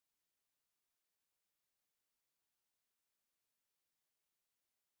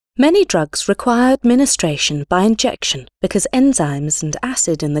Many drugs require administration by injection because enzymes and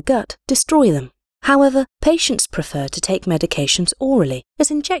acid in the gut destroy them. However, patients prefer to take medications orally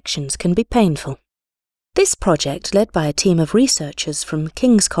as injections can be painful. This project, led by a team of researchers from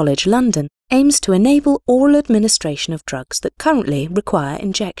King's College London, aims to enable oral administration of drugs that currently require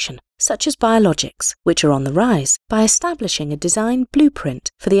injection, such as biologics, which are on the rise, by establishing a design blueprint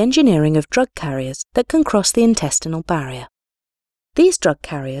for the engineering of drug carriers that can cross the intestinal barrier. These drug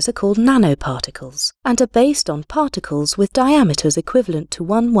carriers are called nanoparticles and are based on particles with diameters equivalent to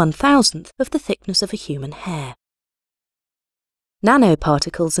 1/1000th of the thickness of a human hair.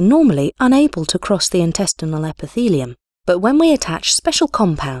 Nanoparticles are normally unable to cross the intestinal epithelium, but when we attach special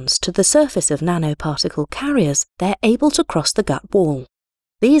compounds to the surface of nanoparticle carriers, they're able to cross the gut wall.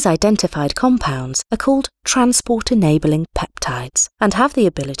 These identified compounds are called transport-enabling peptides and have the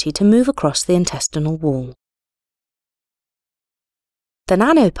ability to move across the intestinal wall. The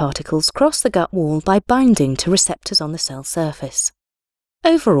nanoparticles cross the gut wall by binding to receptors on the cell surface.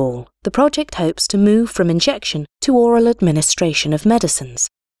 Overall, the project hopes to move from injection to oral administration of medicines,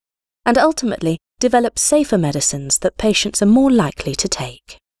 and ultimately develop safer medicines that patients are more likely to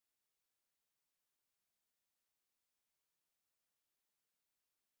take.